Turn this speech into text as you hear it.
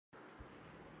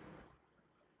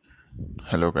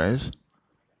Hello guys,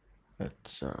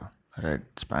 it's Red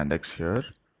Spandex here,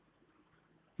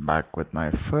 back with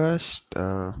my first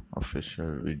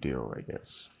official video, I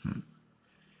guess.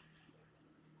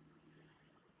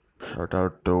 Shout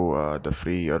out to the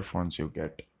free earphones you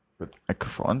get with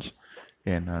microphones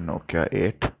in a Nokia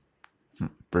 8.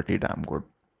 Pretty damn good.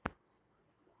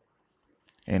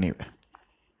 Anyway,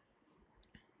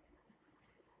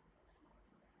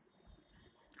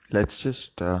 let's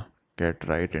just get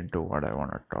right into what I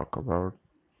want to talk about,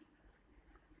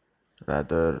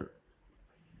 rather,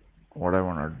 what I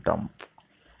want to dump.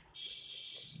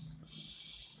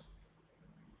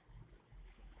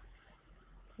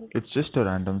 It's just a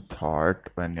random thought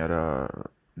when you're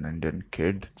an Indian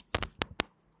kid.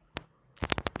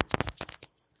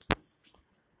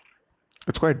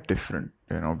 It's quite different,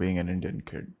 being an Indian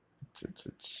kid.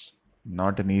 It's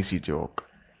not an easy joke.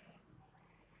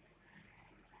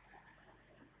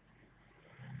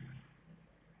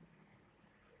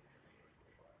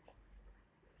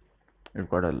 You've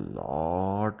got a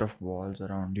lot of walls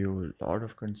around you, a lot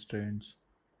of constraints,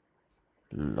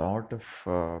 a lot of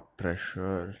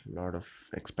pressure, a lot of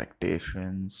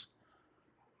expectations,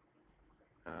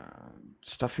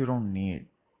 stuff you don't need.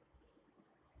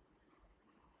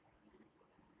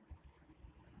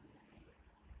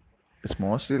 It's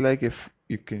mostly like if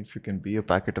you can be a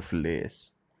packet of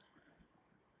lace,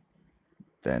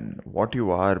 then what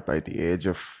you are by the age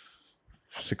of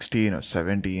 16 or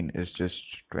 17 is just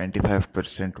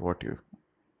 25% what you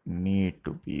need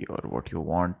to be or what you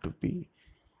want to be.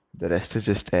 The rest is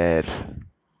just air.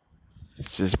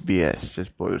 It's just BS,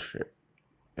 just bullshit,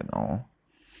 you know.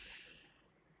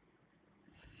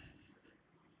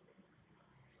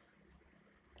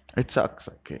 It sucks,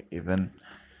 okay. Even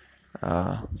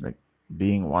like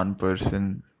being one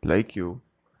person like you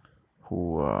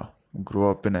who grew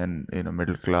up in a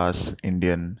middle class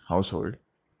Indian household,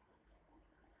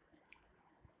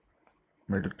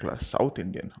 middle class South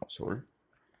Indian household,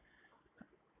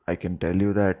 I can tell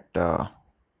you that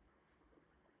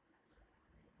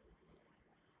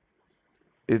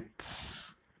it's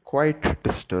quite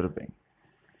disturbing.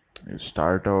 You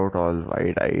start out all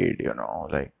wide-eyed,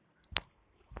 like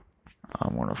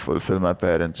I'm gonna fulfill my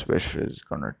parents' wishes,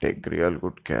 gonna take real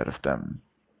good care of them.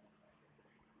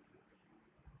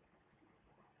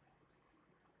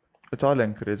 It's all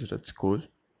encouraged at school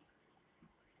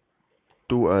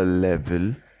to a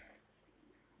level,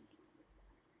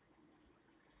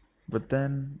 but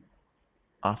then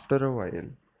after a while,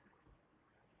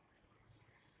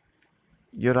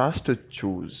 you're asked to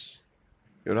choose.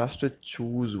 You're asked to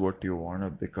choose what you want to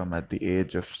become at the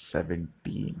age of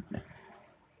 17.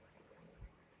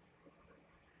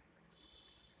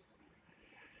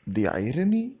 The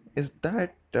irony is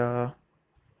that the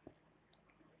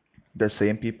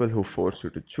same people who force you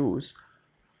to choose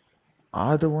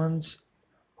are the ones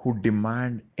who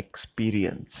demand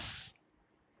experience.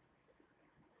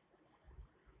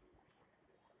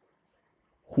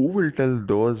 Who will tell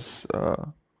those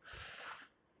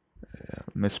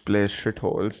misplaced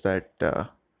shitholes that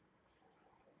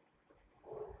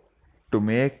to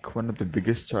make one of the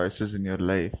biggest choices in your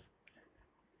life,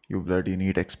 you bloody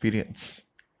need experience?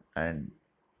 And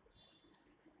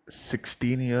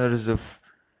 16 years of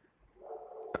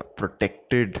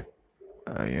protected,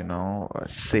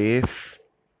 safe,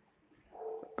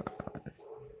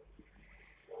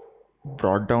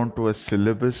 brought down to a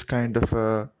syllabus kind of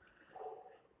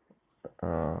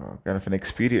an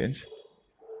experience.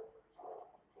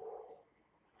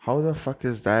 How the fuck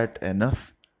is that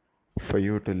enough for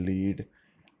you to lead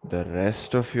the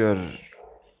rest of your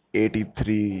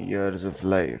 83 years of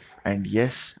life? And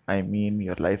yes, I mean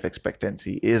your life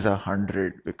expectancy is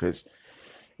 100 because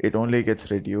it only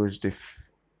gets reduced if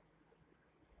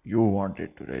you want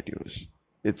it to reduce.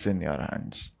 It's in your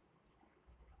hands.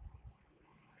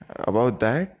 About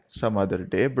that, some other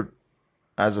day, but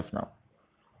as of now,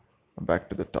 back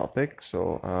to the topic.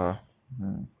 So,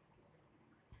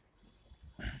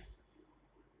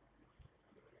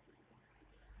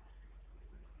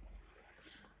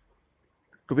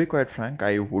 to be quite frank,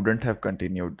 I wouldn't have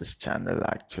continued this channel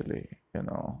actually.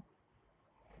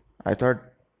 I thought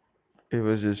it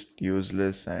was just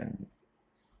useless and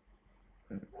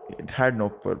it had no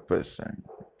purpose, and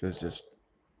it was just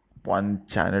one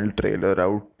channel trailer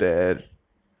out there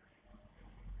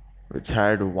which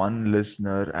had one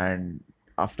listener, and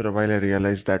after a while I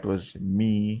realized that was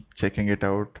me checking it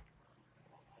out.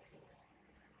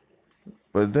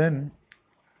 But then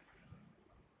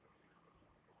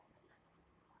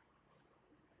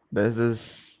there's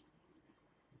this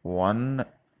one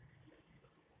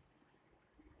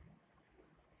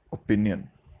opinion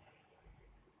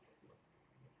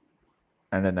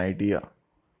and an idea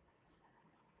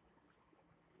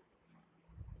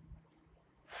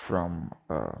from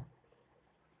a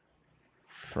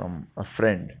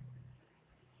friend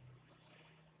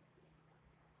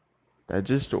that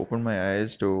just opened my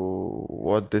eyes to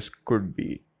what this could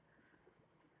be.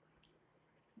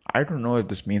 I don't know if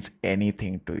this means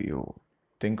anything to you.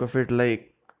 Think of it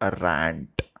like a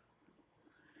rant.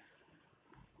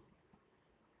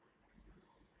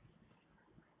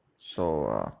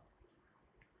 So,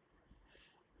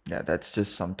 yeah, that's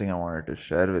just something I wanted to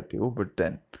share with you. But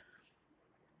then,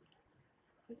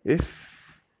 if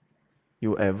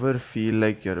you ever feel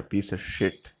like you're a piece of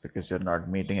shit because you're not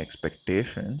meeting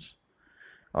expectations,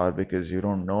 or because you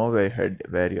don't know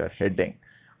where you're heading,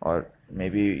 or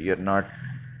maybe you're not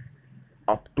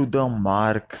up to the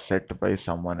mark set by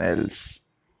someone else,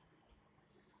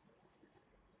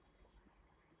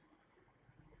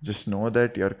 just know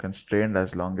that you're constrained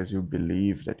as long as you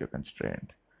believe that you're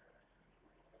constrained.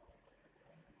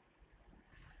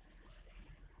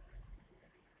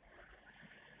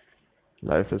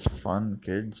 Life is fun,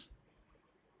 kids.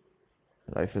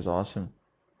 Life is awesome.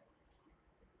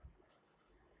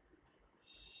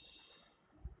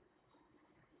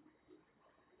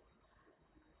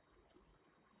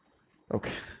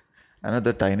 Okay,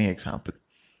 another tiny example.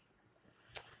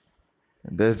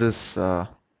 There's this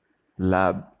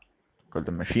lab called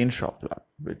the machine shop lab,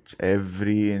 which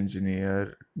every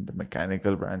engineer in the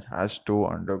mechanical branch has to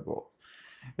undergo.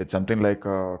 It's something like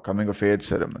a coming of age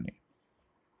ceremony,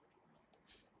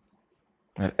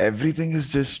 where everything is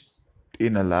just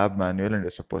in a lab manual and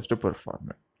you're supposed to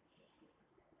perform it.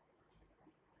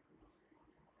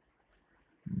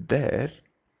 There,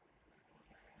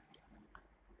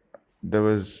 there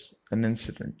was an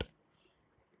incident.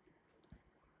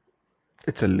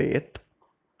 It's a lathe.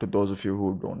 To those of you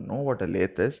who don't know what a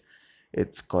lathe is,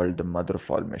 it's called the mother of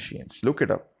all machines. Look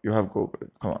it up. You have Google.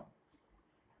 Come on.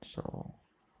 So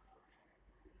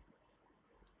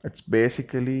it's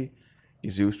basically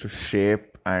is used to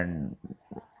shape and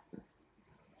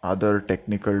other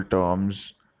technical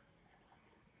terms,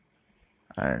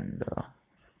 and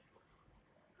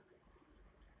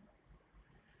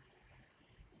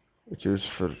it's used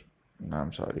for. No,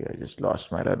 I'm sorry, I just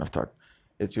lost my line of thought.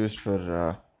 It's used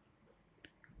for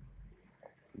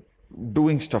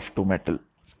doing stuff to metal.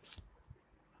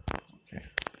 Okay.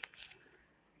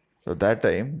 So that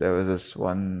time there was this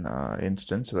one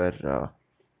instance where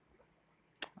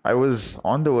I was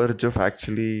on the verge of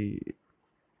actually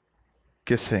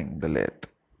kissing the lathe.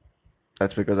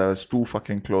 That's because I was too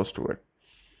fucking close to it.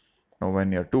 Now,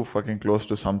 when you're too fucking close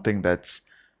to something that's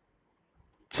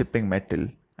chipping metal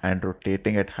and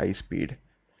rotating at high speed,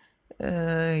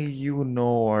 you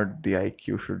know what the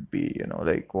IQ should be,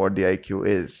 like what the IQ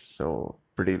is. So,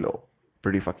 pretty low,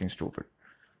 pretty fucking stupid.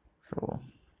 So,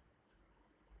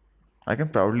 I can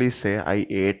proudly say I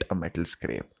ate a metal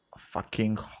scrape, a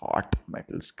fucking hot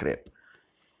metal scrape.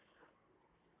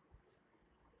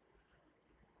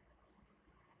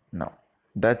 No,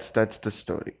 that's the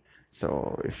story.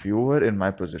 So, if you were in my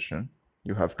position,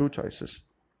 you have two choices.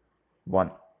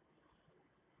 One,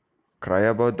 cry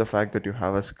about the fact that you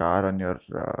have a scar on your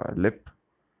lip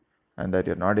and that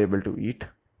you're not able to eat.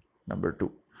 Number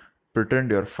two,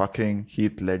 pretend you're fucking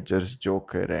Heath Ledger's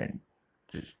Joker and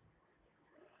just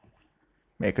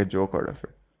make a joke out of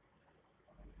it.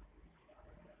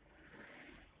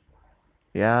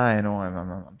 Yeah, I know.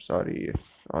 I'm sorry if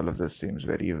all of this seems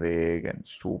very vague and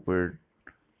stupid.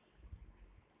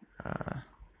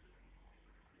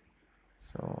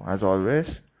 So, as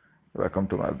always, welcome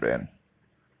to my brain.